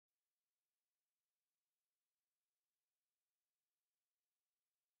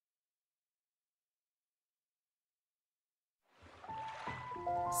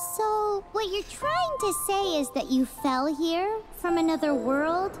So, what you're trying to say is that you fell here from another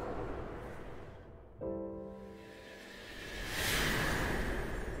world?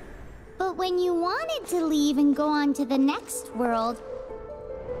 But when you wanted to leave and go on to the next world,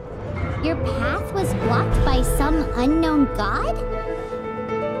 your path was blocked by some unknown god?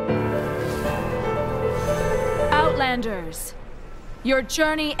 Outlanders, your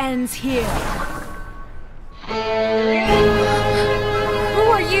journey ends here. Who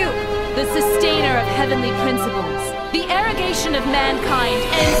are you? The sustainer of heavenly principles. The arrogation of mankind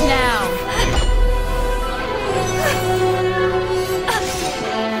ends now.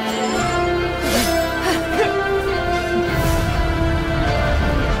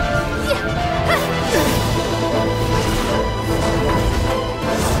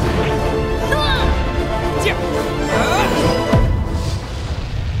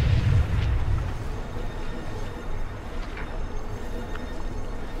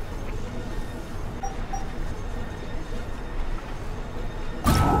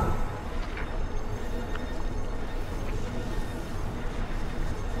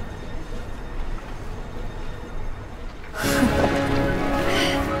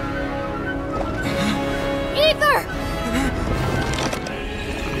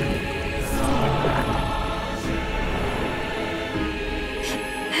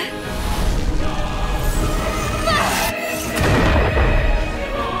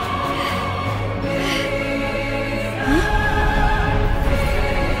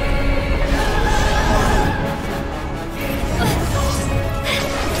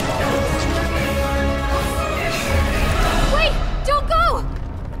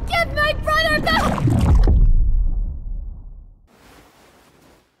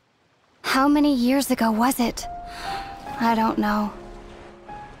 How many years ago was it? I don't know.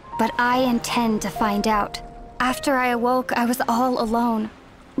 But I intend to find out. After I awoke, I was all alone.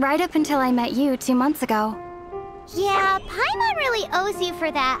 Right up until I met you 2 months ago. Yeah, Paimon really owes you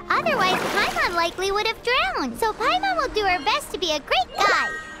for that. Otherwise, Paimon likely would have drowned. So Paimon will do her best to be a great guide.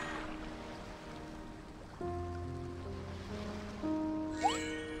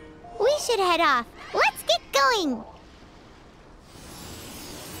 We should head off. Let's get going!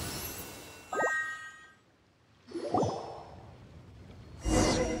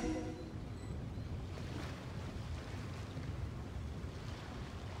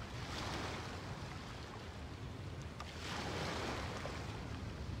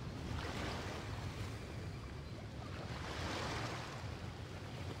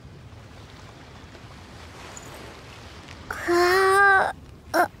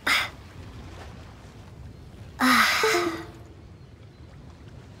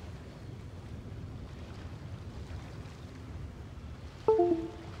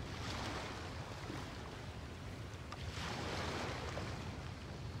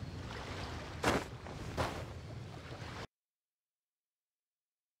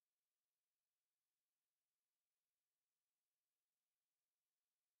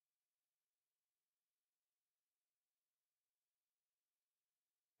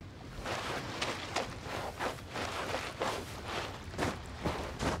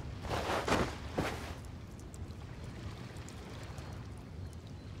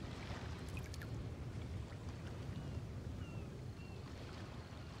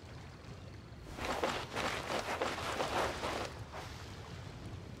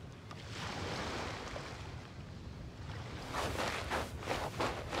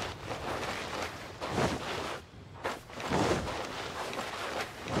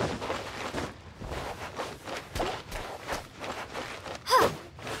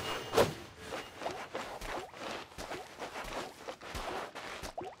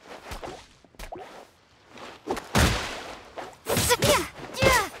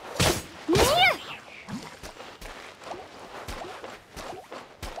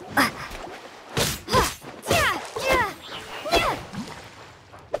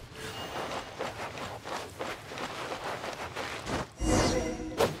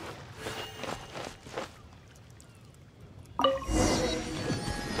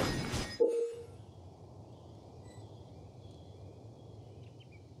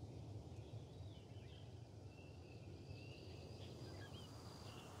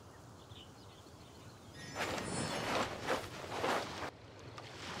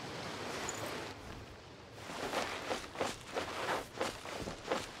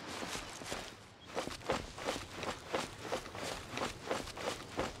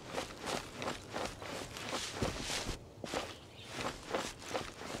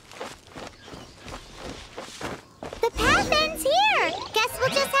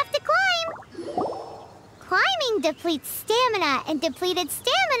 Depletes stamina, and depleted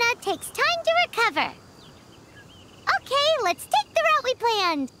stamina stamina takes time to recover. Okay, let's take the route we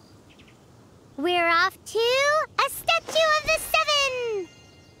planned. We're off to a statue of the seven.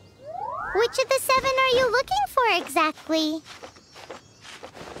 Which of the seven are you looking for exactly?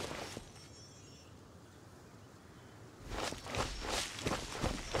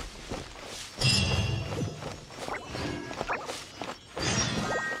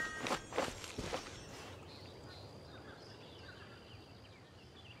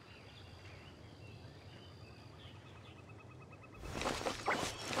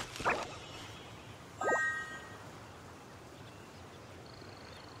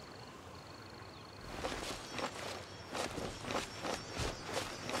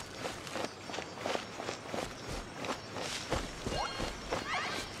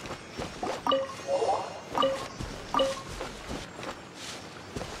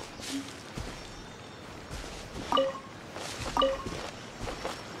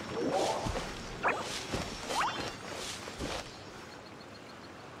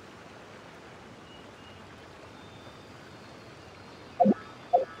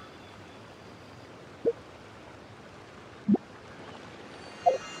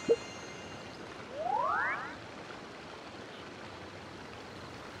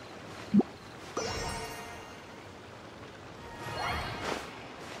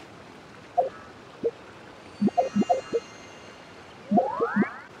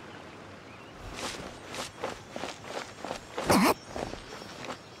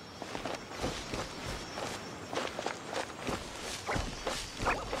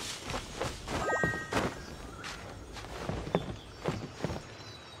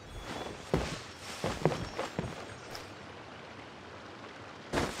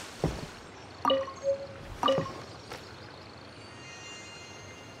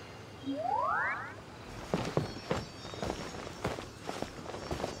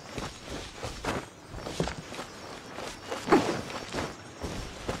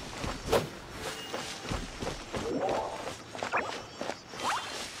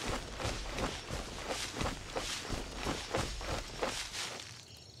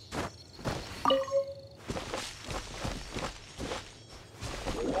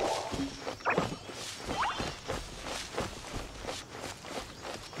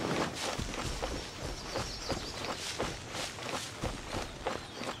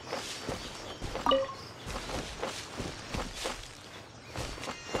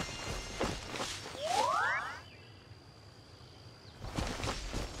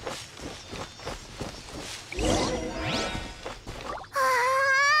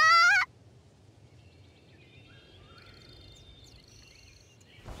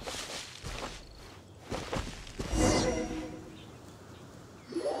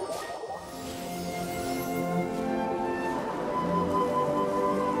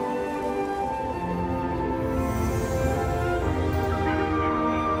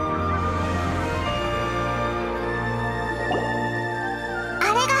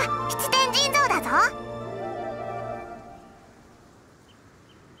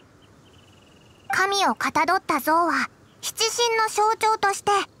神をかたどった像は七神の象徴とし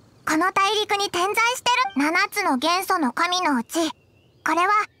てこの大陸に点在してる7つの元素の神のうち、これは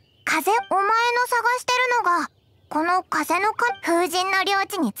風、お前の探してるのがこの風の神、風神の領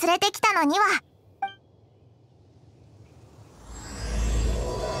地に連れてきたのには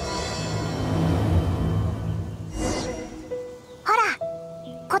ほ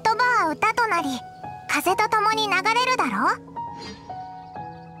ら、言葉は歌となり風と共に流れるだろう。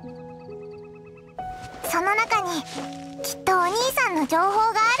その中にきっとお兄さんの情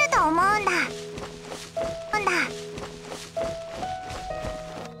報があると思うんだ。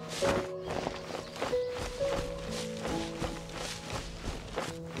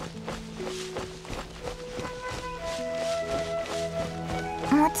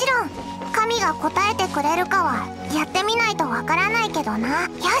もちろん神が答えてくれるかはやってみないとわからないけどな。よ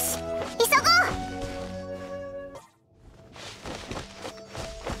し、急ごう。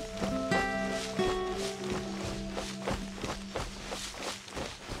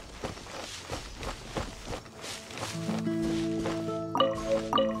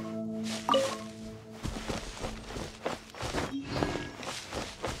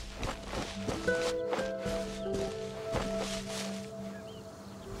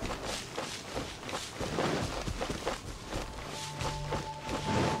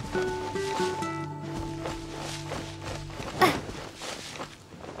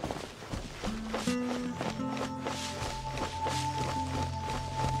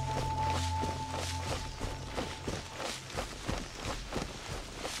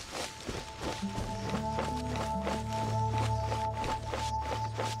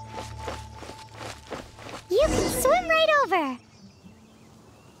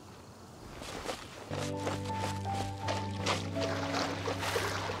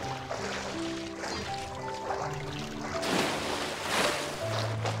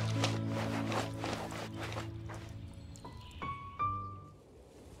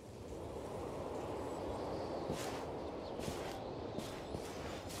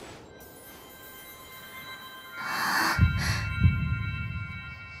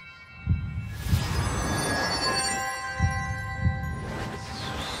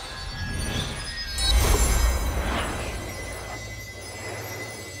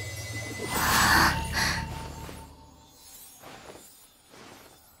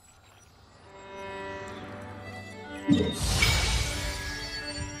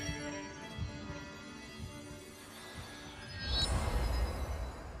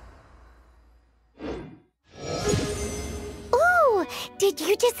Did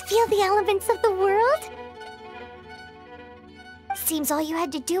you just feel the elements of the world? Seems all you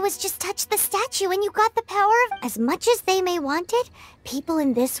had to do was just touch the statue and you got the power of... As much as they may want it, people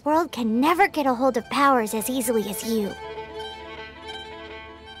in this world can never get a hold of powers as easily as you.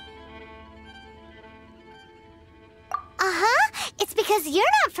 It's because you're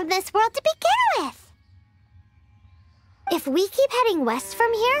not from this world to begin with. If we keep heading west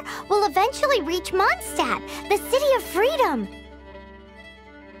from here, we'll eventually reach Mondstadt, the city of freedom.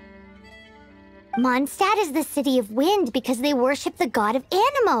 Mondstadt is the city of wind because they worship the god of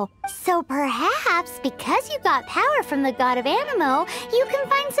Anemo. So perhaps, because you got power from the god of Anemo, you can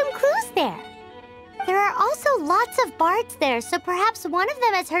find some clues there. There are also lots of bards there, so perhaps one of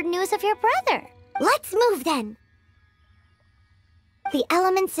them has heard news of your brother. Let's move then. The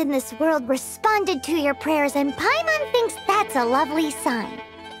elements in this world responded to your prayers, and Paimon thinks that's a lovely sign.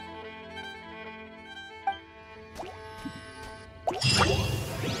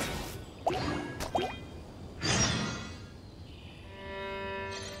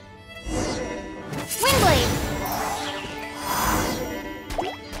 Windblade!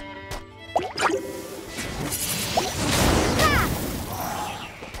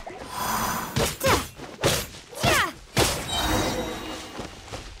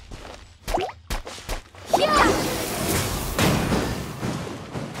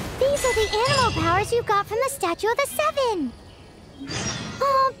 These are the animal powers you got from the Statue of the Seven.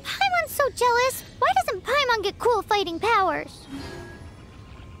 Oh, Paimon's so jealous. Why doesn't Paimon get cool fighting powers?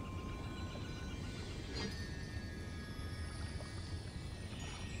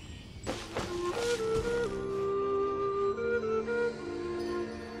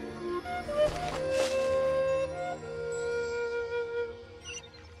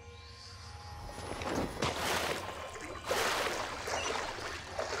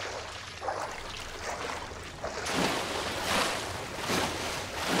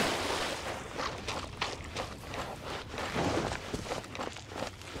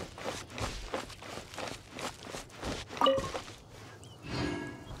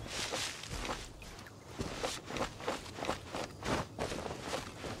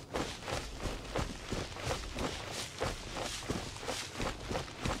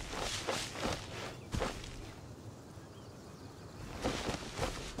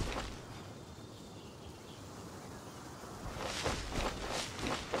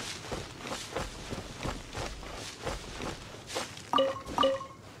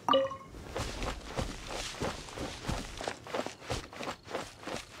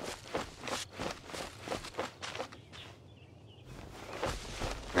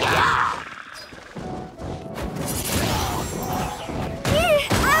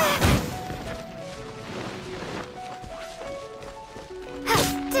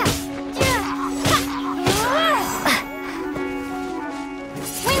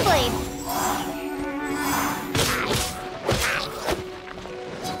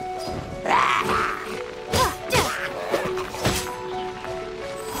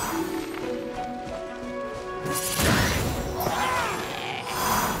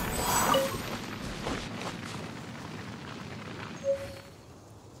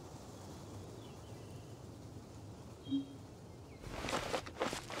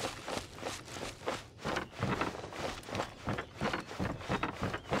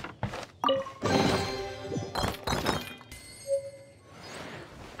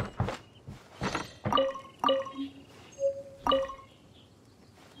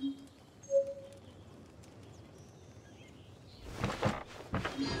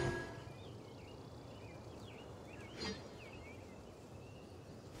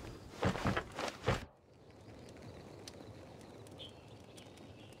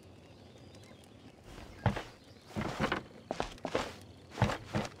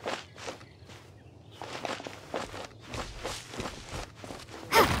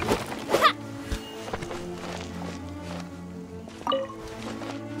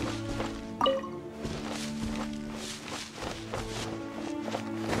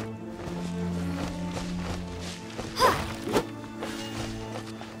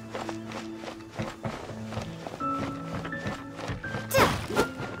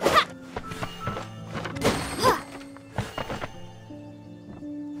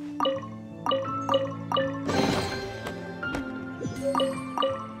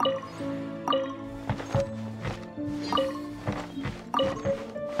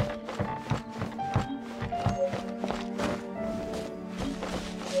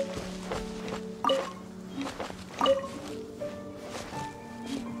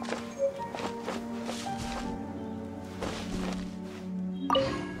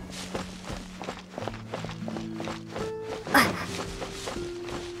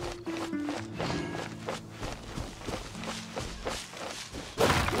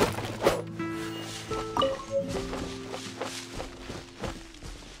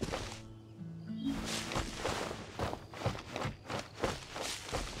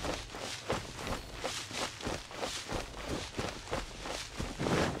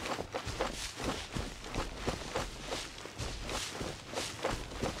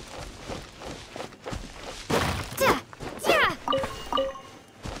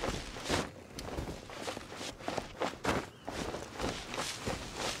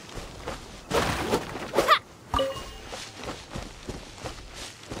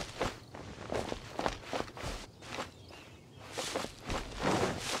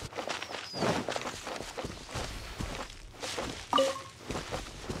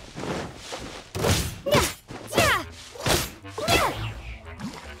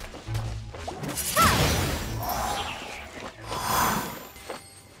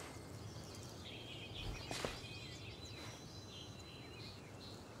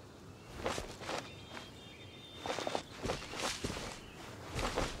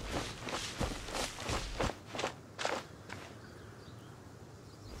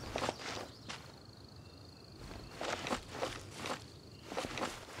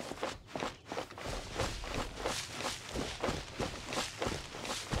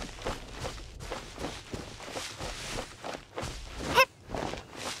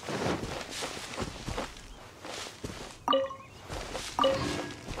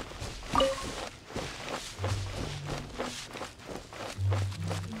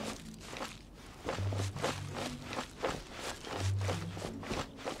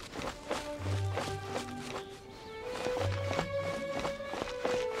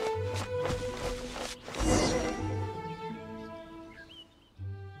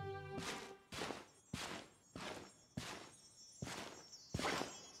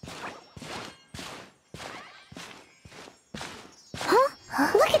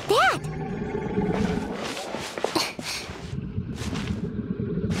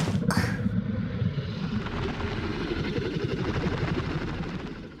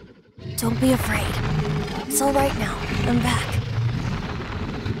 be afraid. It's all right now. I'm back.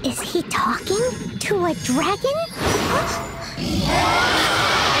 Is he talking to a dragon?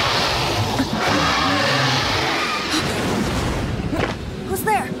 Who's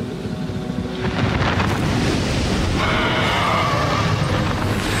there?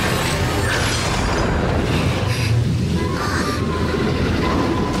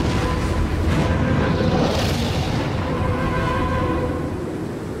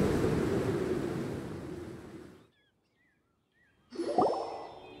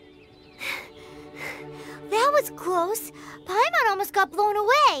 Close. Paimon almost got blown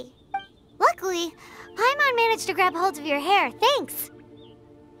away. Luckily, Paimon managed to grab hold of your hair. Thanks.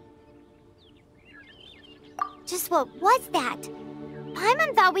 Just what was that?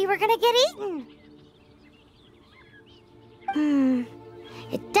 Paimon thought we were gonna get eaten.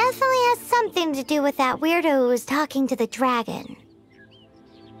 It definitely has something to do with that weirdo who was talking to the dragon.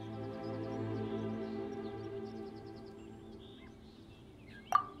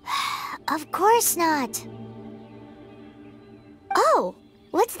 Of course not. Oh,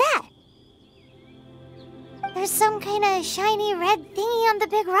 what's that? There's some kind of shiny red thingy on the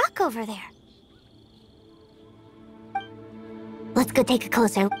big rock over there. Let's go take a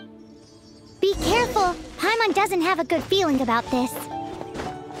closer. Be careful. Paimon doesn't have a good feeling about this.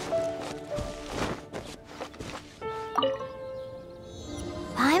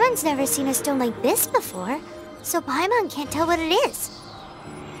 Paimon's never seen a stone like this before, so Paimon can't tell what it is.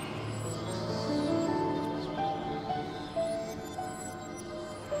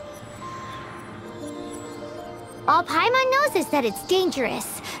 All Paimon knows is that it's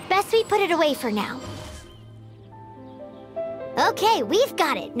dangerous. Best we put it away for now. Okay, we've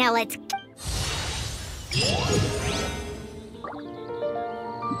got it. Now let's...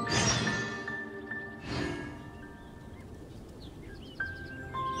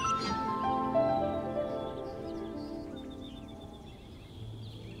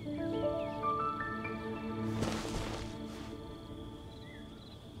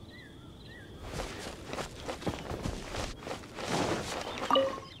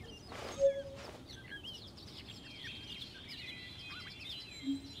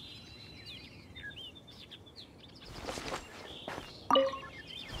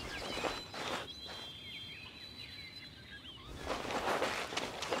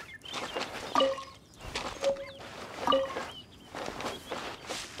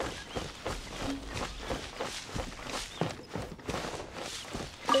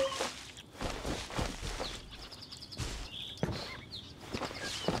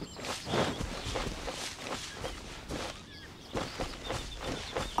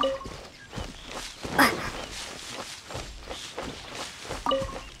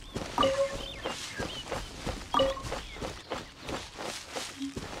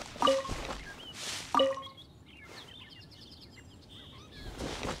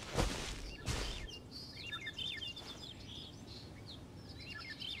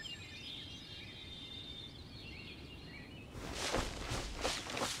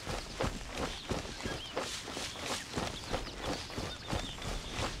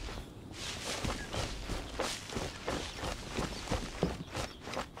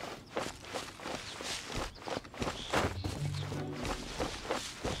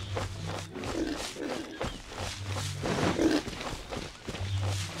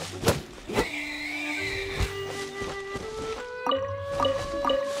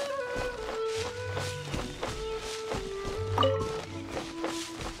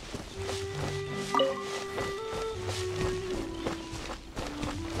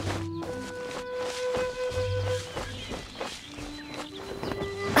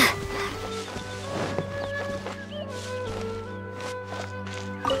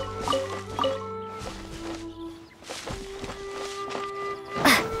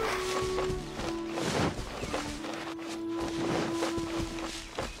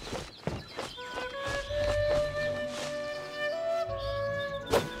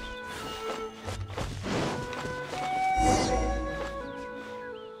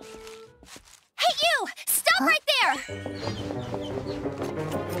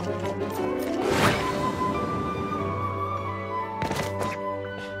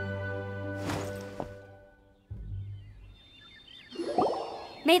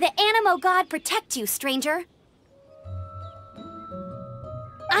 May the Animo God protect you, stranger.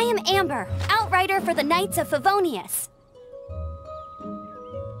 I am Amber, outrider for the Knights of Favonius.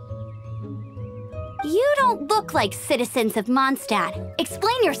 You don't look like citizens of Mondstadt.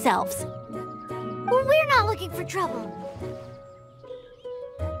 Explain yourselves. We're not looking for trouble.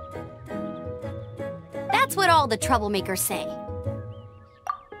 That's what all the troublemakers say.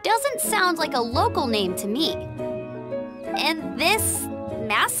 doesn't sound like a local name to me. And this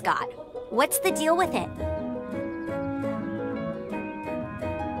mascot, what's the deal with it?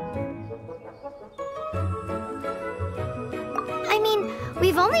 I mean,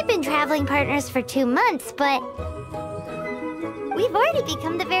 we've only been traveling partners for 2 months, but we've already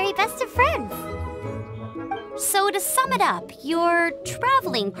become the very best of friends. So to sum it up, you're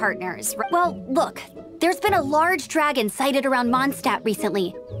traveling partners. Well, look, there's been a large dragon sighted around Mondstadt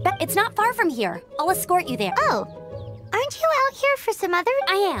recently. It's not far from here. I'll escort you there. Oh, aren't you out here for some other...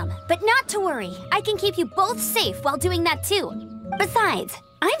 I am, but not to worry. I can keep you both safe while doing that too. Besides,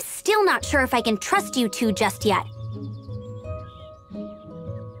 I'm still not sure if I can trust you two just yet.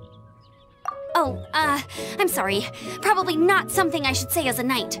 Oh, I'm sorry. Probably not something I should say as a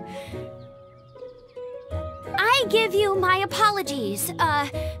knight. I give you my apologies.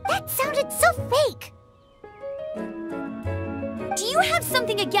 That sounded so fake. Do you have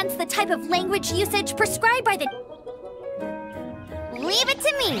something against the type of language usage prescribed by the... Leave it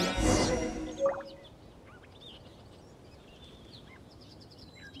to me.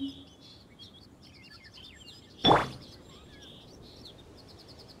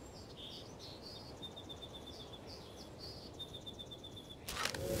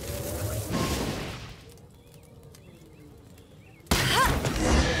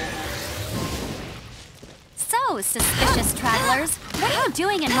 So, suspicious travelers, what are you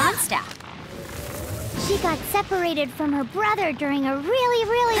doing in Mondstadt? She got separated from her brother during a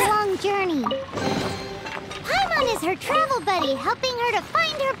really long journey. Paimon is her travel buddy, helping her to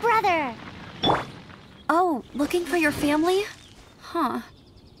find her brother. Oh, looking for your family? Huh.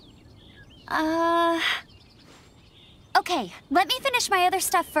 Okay, let me finish my other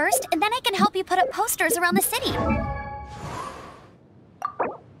stuff first, and then I can help you put up posters around the city.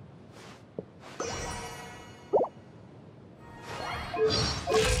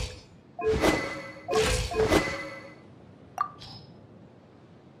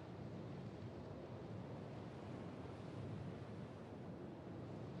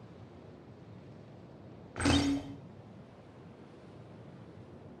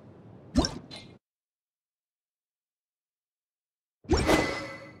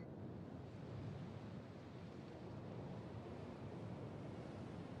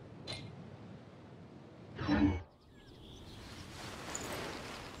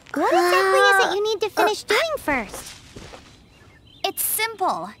 What exactly is it you need to finish doing first? It's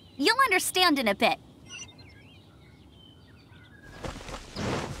simple. You'll understand in a bit.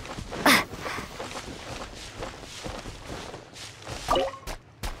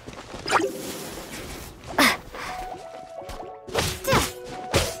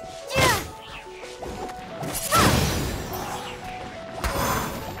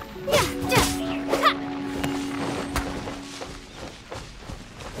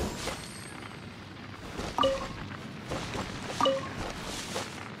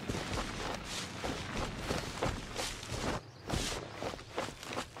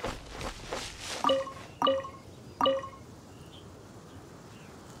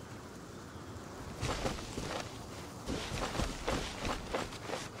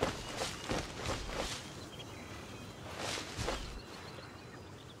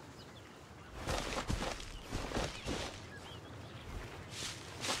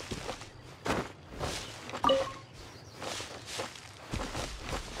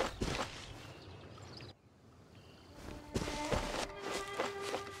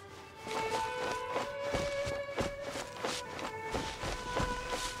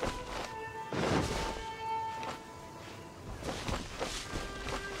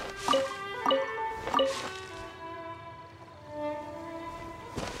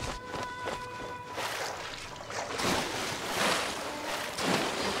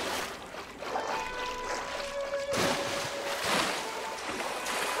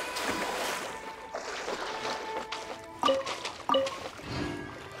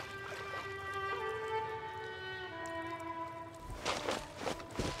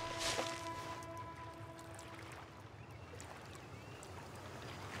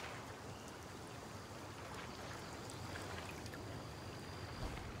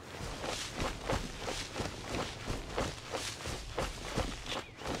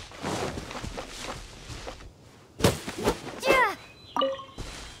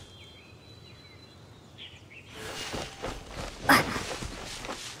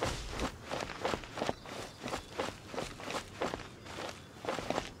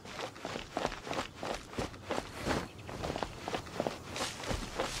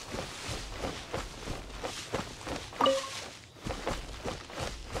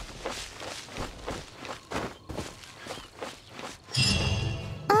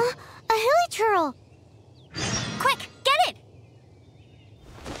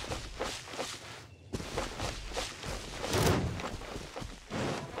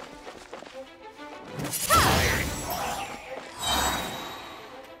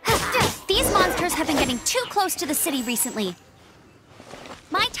 getting too close to the city recently.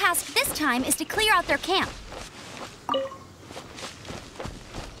 My task this time is to clear out their camp.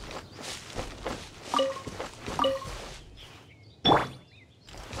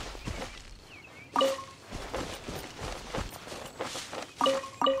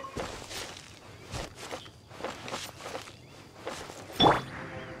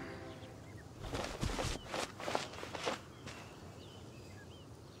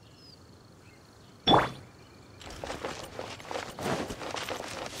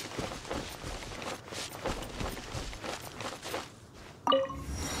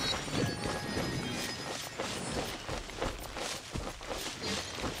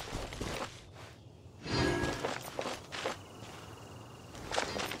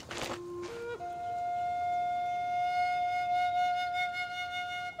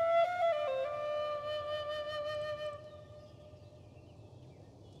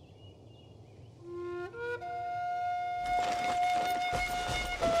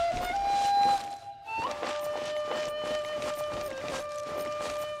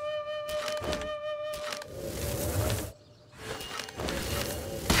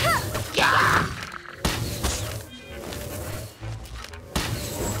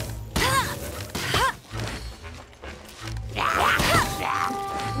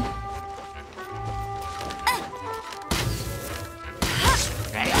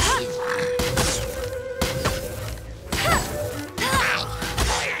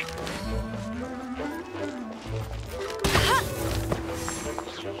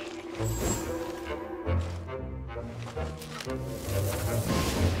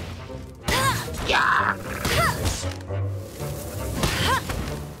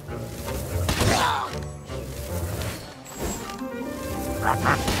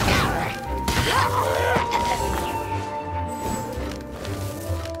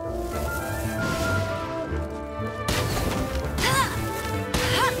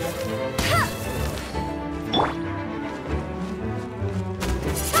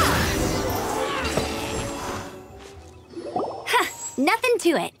 Nothing to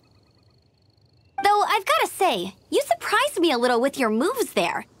it. Though I've gotta say, you surprised me a little with your moves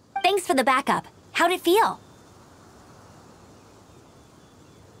there. Thanks for the backup. How'd it feel?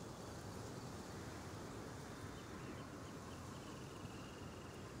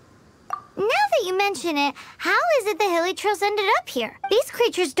 Now that you mention it, how is it the hilly trails ended up here? These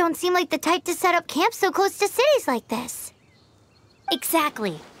creatures don't seem like the type to set up camp so close to cities like this.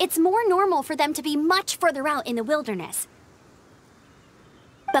 Exactly. It's more normal for them to be much further out in the wilderness.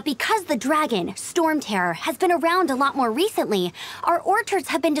 But because the dragon, Storm Terror, has been around a lot more recently, our orchards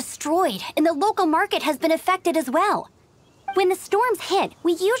have been destroyed and the local market has been affected as well. When the storms hit,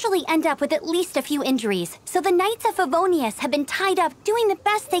 we usually end up with at least a few injuries, so the Knights of Favonius have been tied up doing the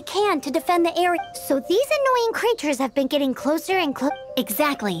best they can to defend the area. So these annoying creatures have been getting closer and closer.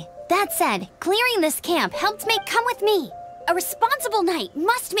 Exactly. That said, clearing this camp helped make Come With Me. A responsible knight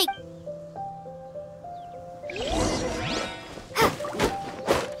must make...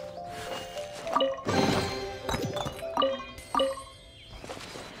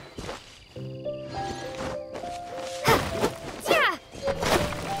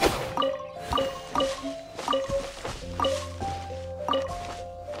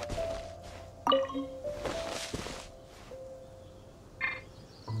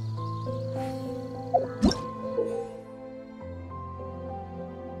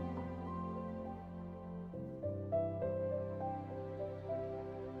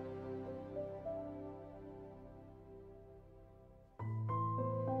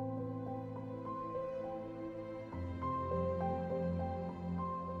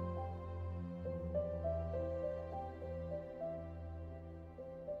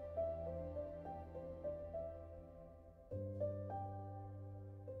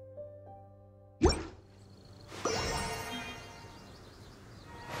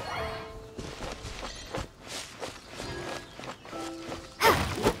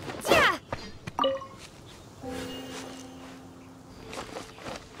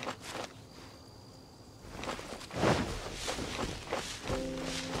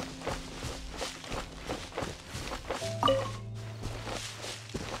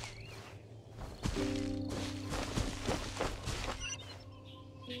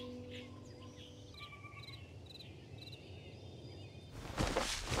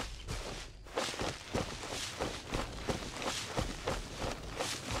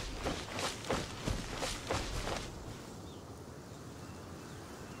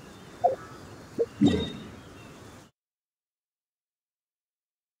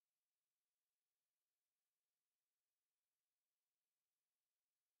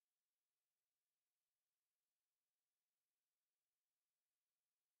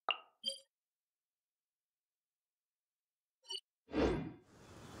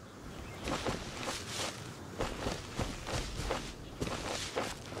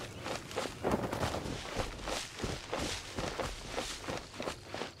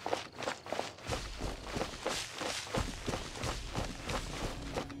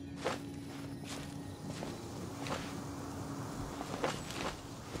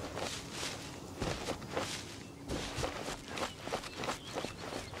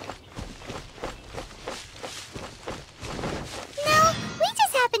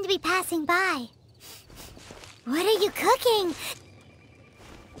 passing by. What are you cooking?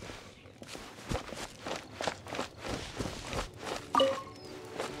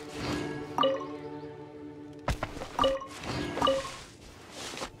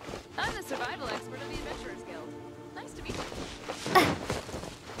 I'm the survival expert of the Adventurers Guild. Nice to meet you.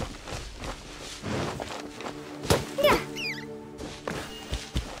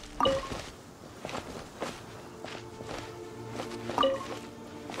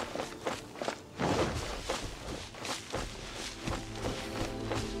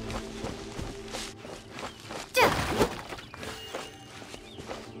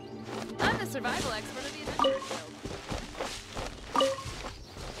 I'm the survival expert of the Adventurers Guild.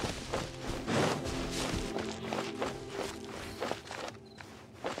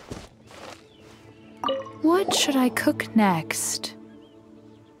 What should I cook next?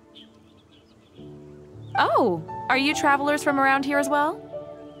 Oh, are you travelers from around here as well?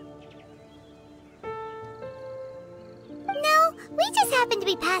 No, we just happen to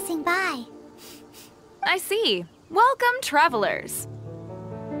be passing by. I see. Welcome, travelers.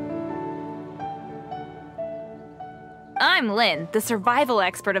 I'm Lynn, the survival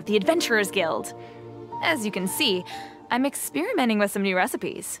expert of the Adventurers Guild. As you can see, I'm experimenting with some new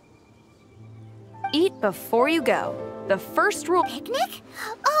recipes. Eat before you go. The first rule— Picnic?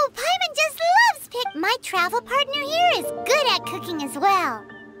 Oh, Paimon just loves My travel partner here is good at cooking as well.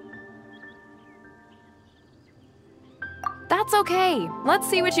 That's okay. Let's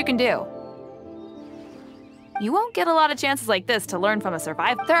see what you can do. You won't get a lot of chances like this to learn from a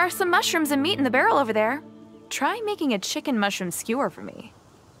survivor. There are some mushrooms and meat in the barrel over there. Try making a chicken mushroom skewer for me.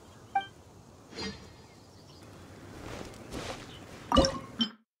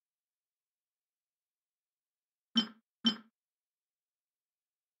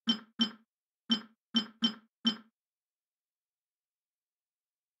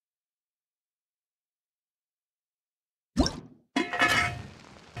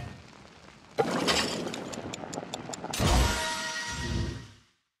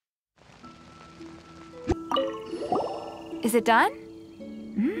 Is it done?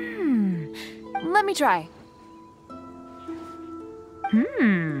 Let me try.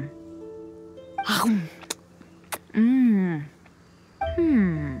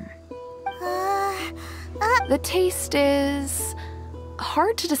 The taste is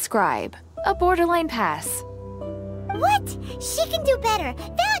hard to describe. A borderline pass. What? She can do better.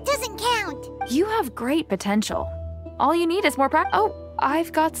 That doesn't count. You have great potential. All you need is more practice. Oh,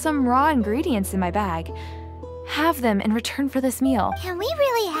 I've got some raw ingredients in my bag. Have them in return for this meal. Can we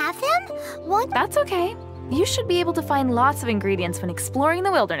really have them? Won't— That's okay. You should be able to find lots of ingredients when exploring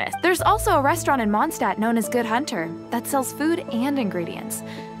the wilderness. There's also a restaurant in Mondstadt known as Good Hunter that sells food and ingredients.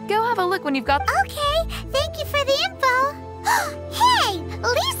 Go have a look when you've got— Okay, thank you for the info. Hey,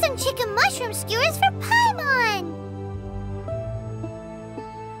 leave some chicken mushroom skewers for Paimon.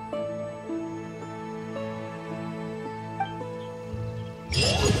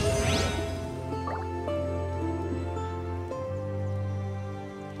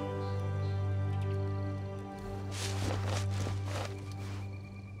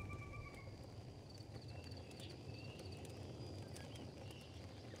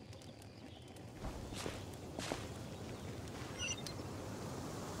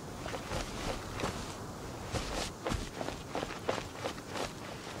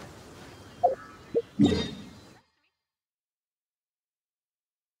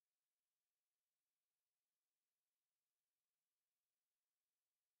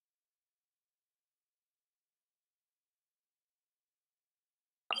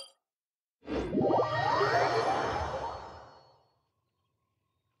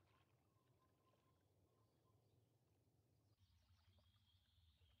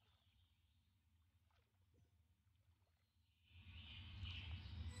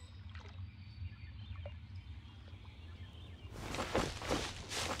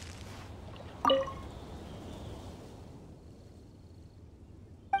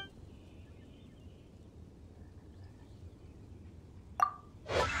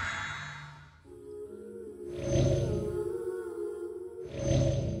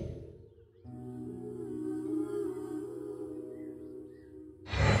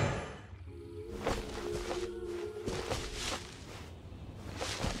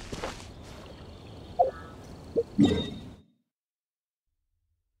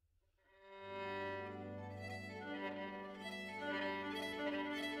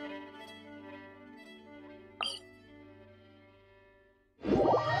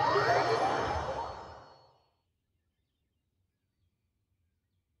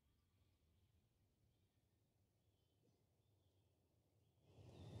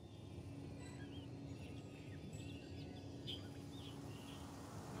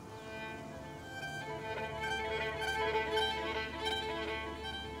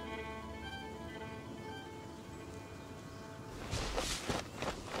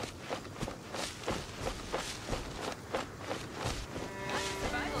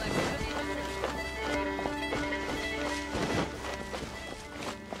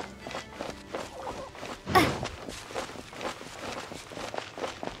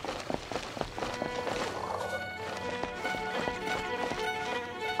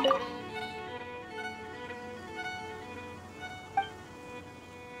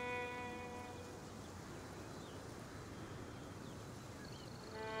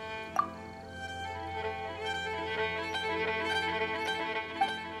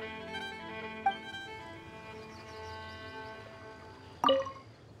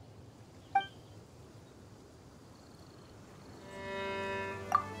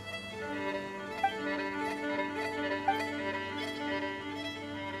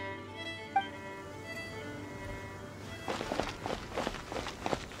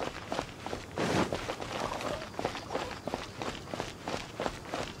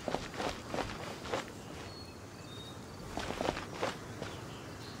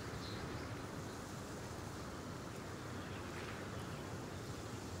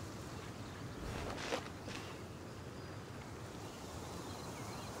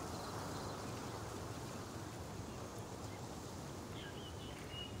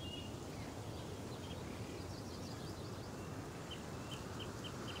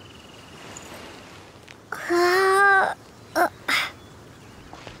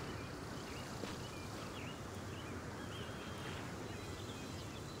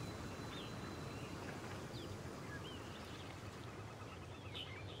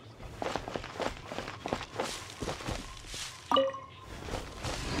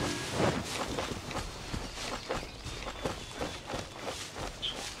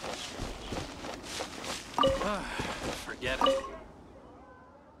 Forget it.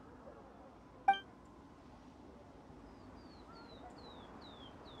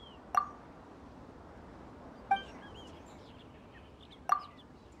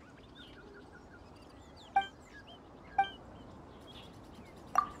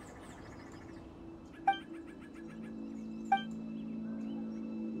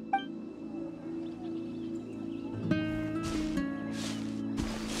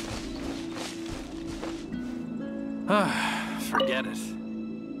 Forget it.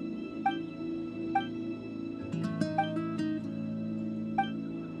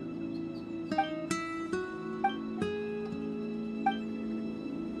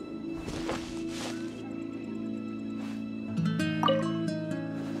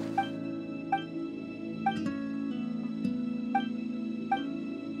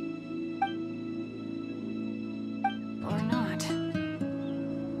 Or not.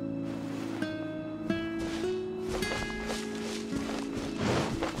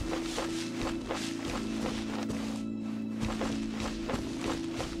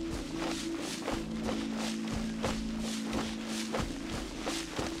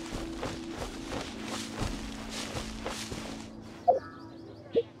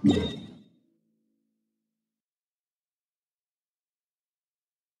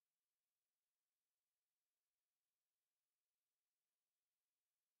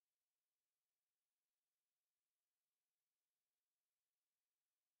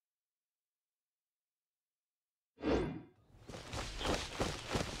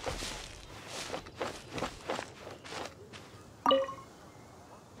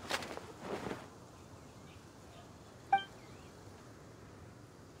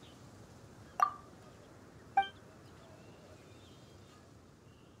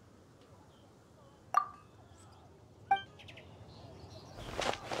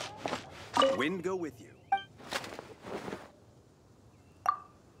 Wind go with you.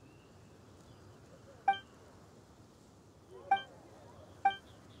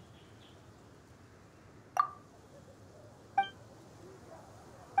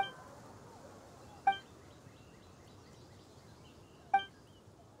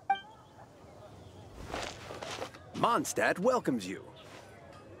 Mondstadt welcomes you.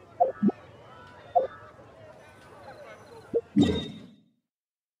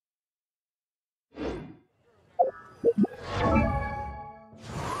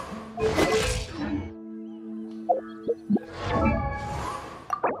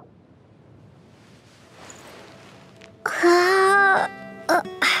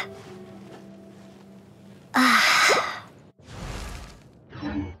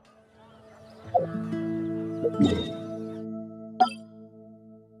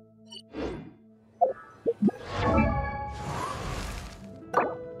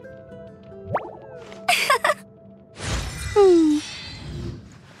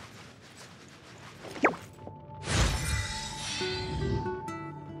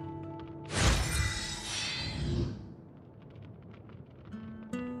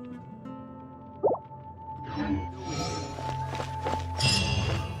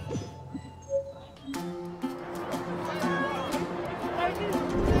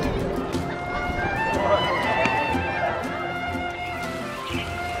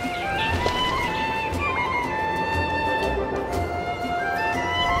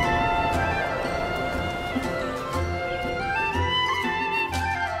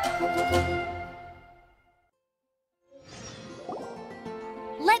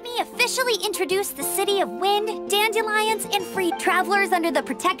 Let me officially introduce the city of wind, dandelions, and free travelers under the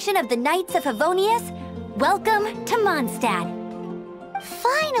protection of the Knights of Favonius. Welcome to Mondstadt.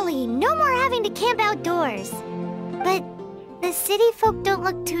 Finally, no more having to camp outdoors. But the city folk don't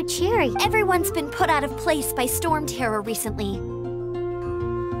look too cheery. Everyone's been put out of place by storm terror recently.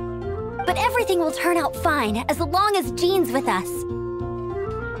 But everything will turn out fine as long as Jean's with us.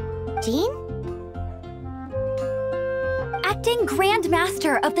 Jean? Acting Grand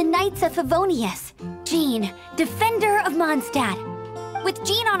Master of the Knights of Favonius. Jean, Defender of Mondstadt. With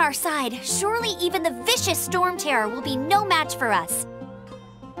Jean on our side, surely even the vicious storm terror will be no match for us.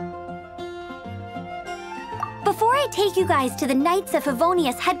 Before I take you guys to the Knights of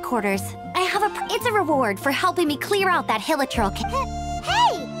Favonius headquarters, I have it's a reward for helping me clear out that Hilitril.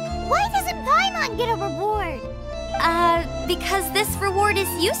 Hey! Why doesn't Paimon get a reward? because this reward is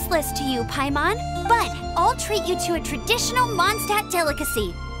useless to you, Paimon. But I'll treat you to a traditional Mondstadt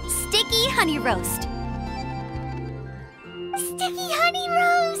delicacy, sticky honey roast. Sticky honey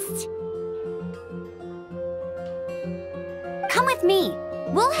roast! Come with me.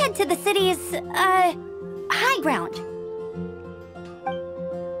 We'll head to the city's, high ground.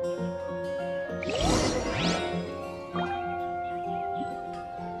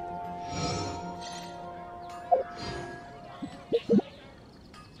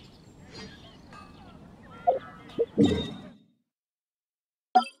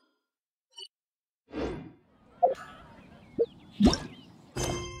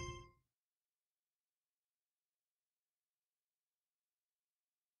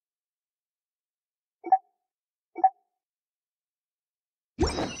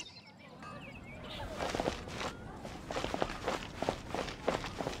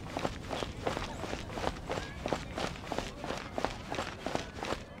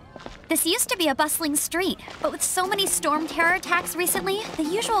 This used to be a bustling street, but with so many storm terror attacks recently, the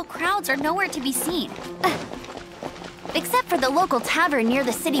usual crowds are nowhere to be seen. Except for the local tavern near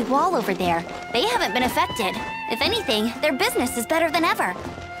the city wall over there. They haven't been affected. If anything, their business is better than ever.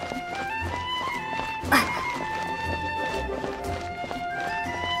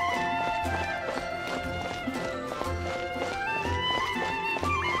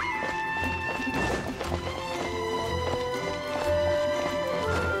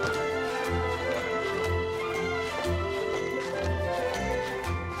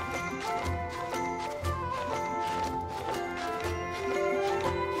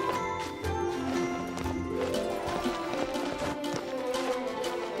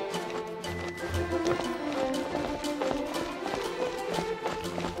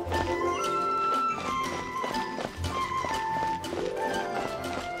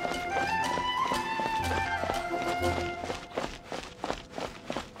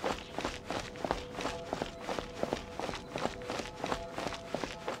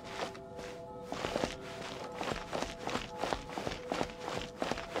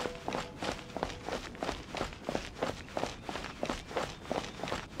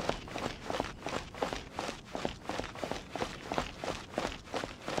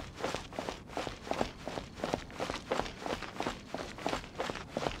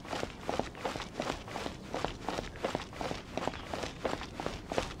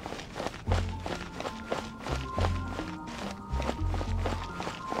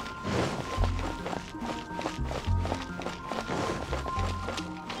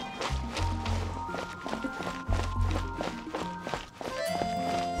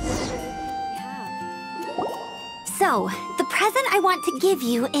 So, the present I want to give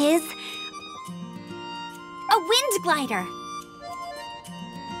you is a wind glider.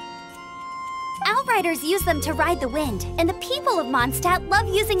 Outriders use them to ride the wind, and the people of Mondstadt love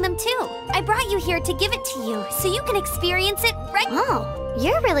using them too. I brought you here to give it to you, so you can experience it right— Oh,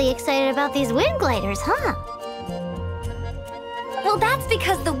 you're really excited about these wind gliders, huh? Well, that's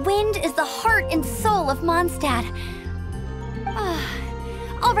because the wind is the heart and soul of Mondstadt.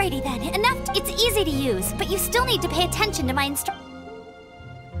 Alrighty then, enough. It's easy to use, but you still need to pay attention to my instructions.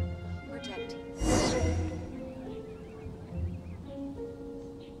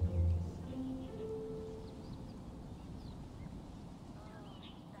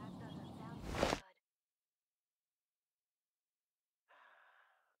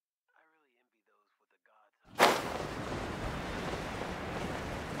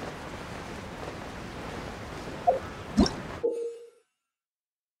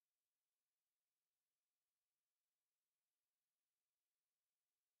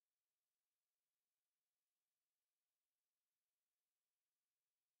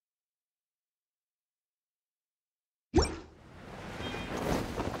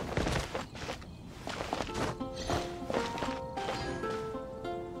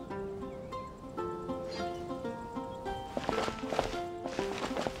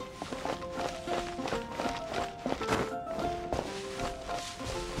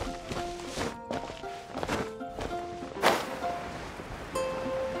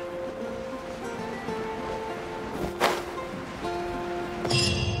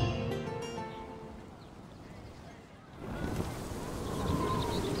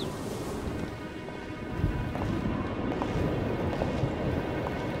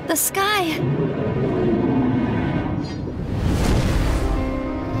 The sky.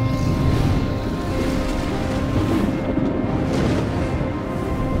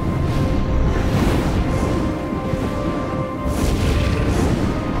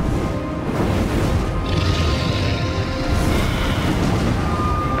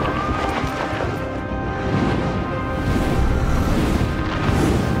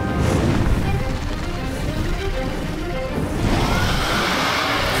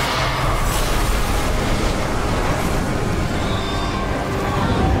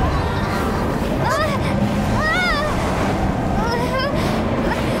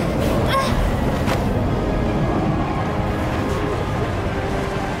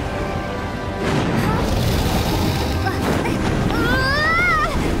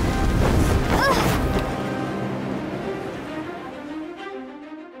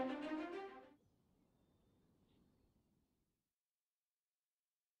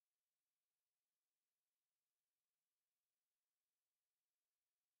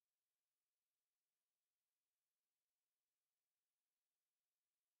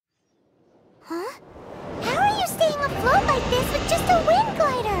 Huh? How are you staying afloat like this with just a wind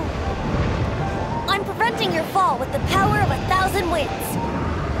glider? I'm preventing your fall with the power of 1,000 winds.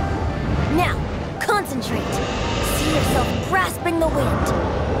 Now, concentrate. See yourself grasping the wind.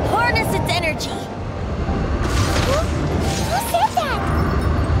 Harness its energy. Who said that?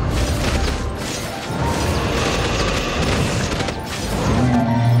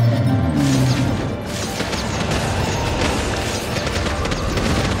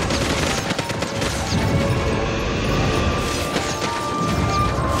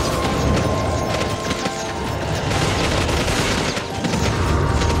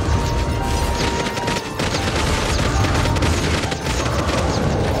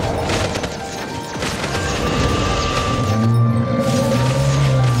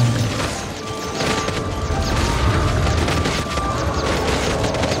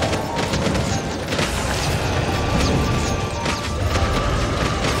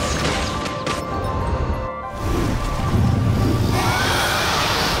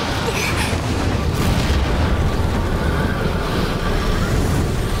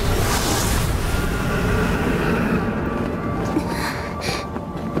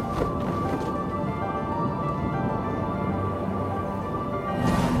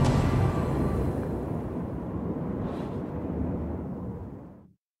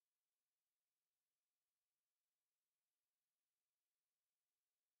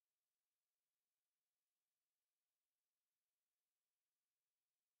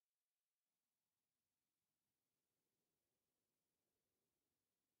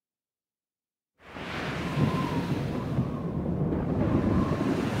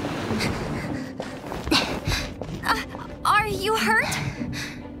 Are you hurt?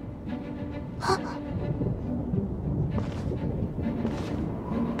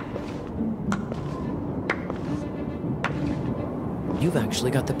 You've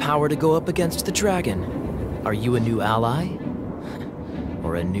actually got the power to go up against the dragon. Are you a new ally?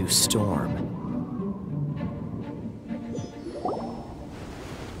 Or a new storm?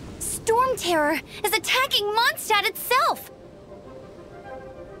 Storm Terror is attacking Mondstadt itself!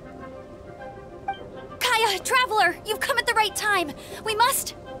 Kaya, Traveler, you've come at the right time. We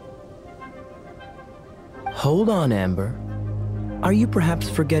must... Hold on, Amber. Are you perhaps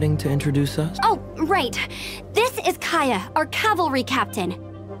forgetting to introduce us? Oh, right. This is Kaya, our cavalry captain.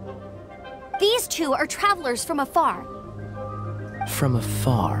 These two are travelers from afar. From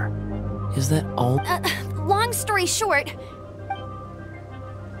afar? Is that all? Long story short...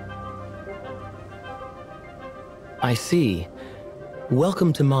 I see.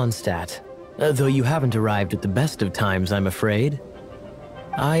 Welcome to Mondstadt. Though you haven't arrived at the best of times, I'm afraid.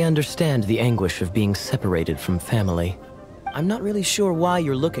 I understand the anguish of being separated from family. I'm not really sure why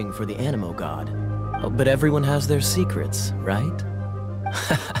you're looking for the Animo God. But everyone has their secrets, right?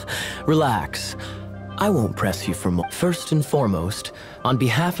 Relax. I won't press you for more. First and foremost, on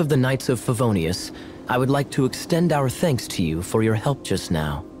behalf of the Knights of Favonius, I would like to extend our thanks to you for your help just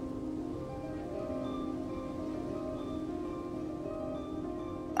now.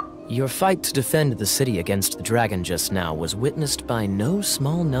 Your fight to defend the city against the dragon just now was witnessed by no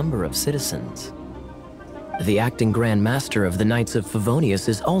small number of citizens. The acting Grand Master of the Knights of Favonius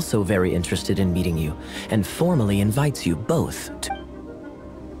is also very interested in meeting you, and formally invites you both to...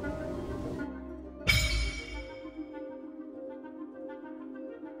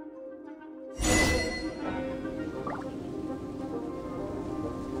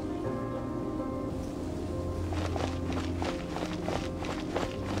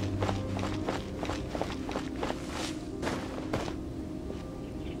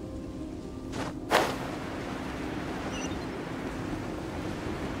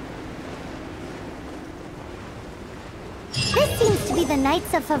 This seems to be the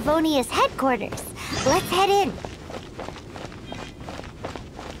Knights of Favonius headquarters. Let's head in.